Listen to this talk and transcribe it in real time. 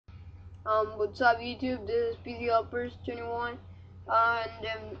What's up YouTube? This is PC Helpers 21, and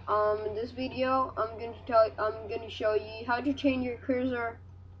in this video, I'm gonna show you how to change your cursor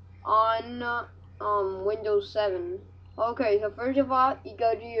on Windows 7. Okay, so first of all, you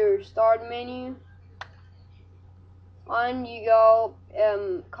go to your Start menu, and you go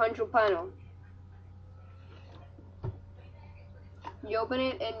Control Panel. You open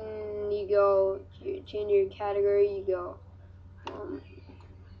it, and you go change your category. You go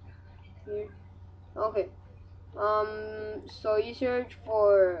here. Okay. So you search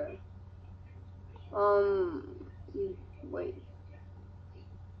for um wait.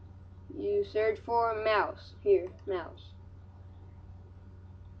 You search for mouse. Here, mouse.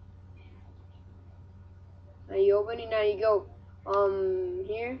 Now you open it. Now you go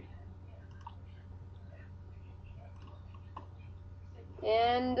here,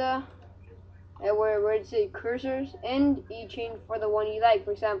 and where it says cursors, and you change for the one you like.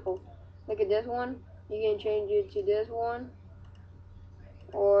 For example, look at this one. You can change it to this one,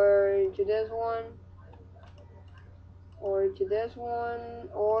 or to this one, or to this one,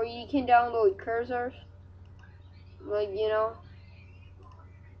 or you can download cursors. Like you know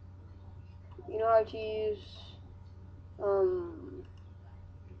how to use um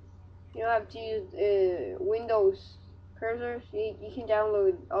you don't have to use Windows cursors. You can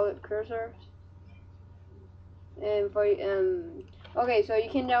download all the cursors, and for okay, so you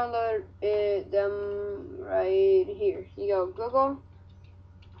can download them right here. You go google.com,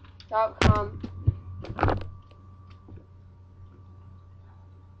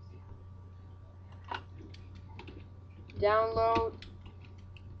 download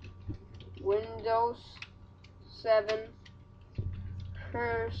Windows 7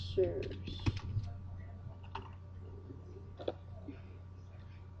 cursors.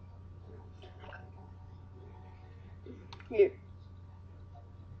 Here,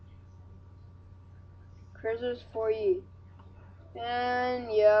 cursors for you.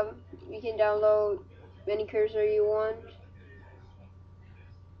 And yeah, you can download any cursor you want.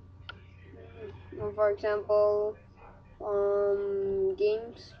 For example,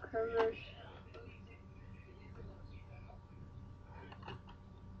 games cursors.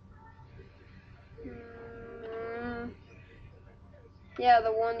 Yeah,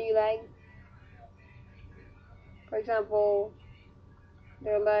 the one you like. For example,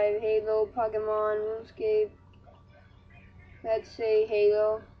 they're like Halo, Pokemon, RuneScape. Let's say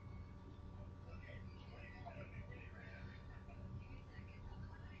Halo.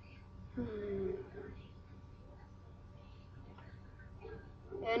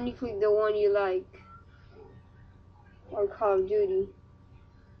 And you click the one you like, or Call of Duty.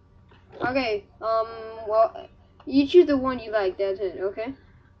 Okay, well, you choose the one you like. That's it. Okay.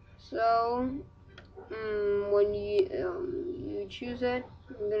 So, when you choose it,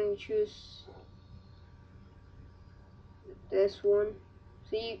 I'm gonna choose this one.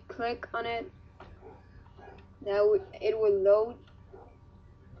 So you click on it. Now it will load.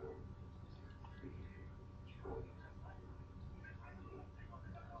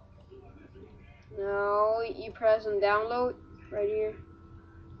 Now you press on download right here.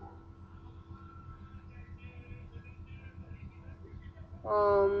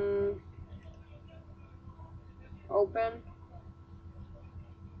 Open.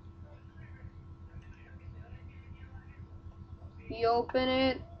 You open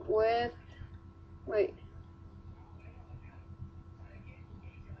it with, wait,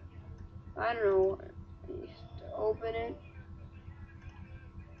 I don't know. Just open it.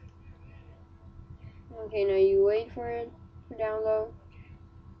 Okay, now you wait for it to download.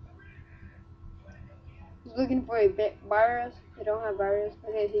 It's looking for a virus. I don't have virus.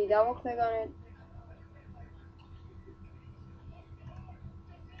 Okay, so you double click on it.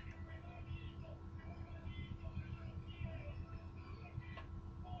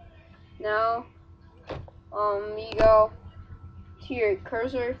 Now, you go to your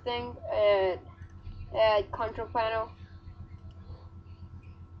cursor thing at control panel.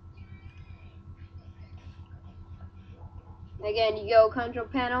 Again, you go control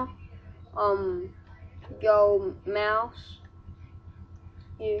panel. Go mouse.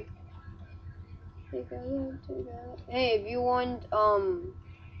 Here. Hey, if you want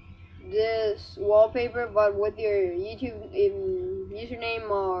this wallpaper, but with your YouTube username,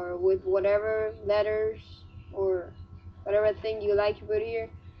 or with whatever letters or whatever thing you like to put here,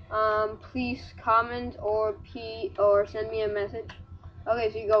 please comment or send me a message.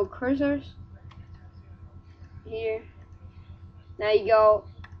 Okay, so you go cursors here. Now you go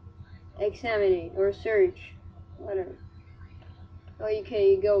examine or search, whatever.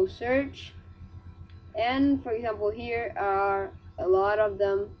 Okay, you go search, and for example, here are a lot of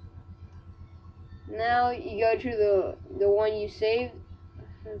them. Now you go to the one you saved.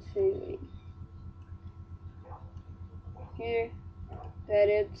 Let's see, wait. Here, that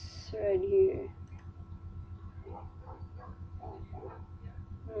it's right here.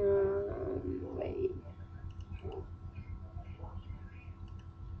 Wait.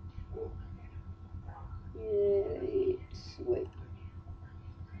 It's, wait.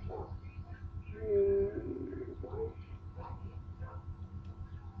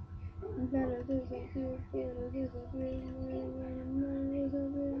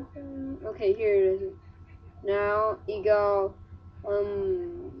 Okay, here it is. Now you go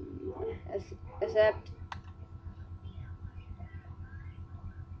accept.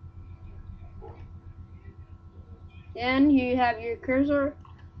 Then you have your cursor.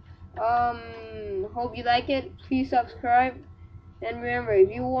 Hope you like it. Please subscribe. And remember,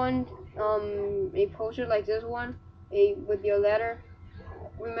 if you want a poster like this one, with your letter,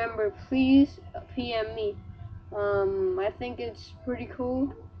 remember, please PM me. I think it's pretty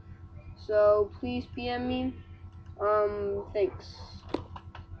cool. So please PM me. Thanks.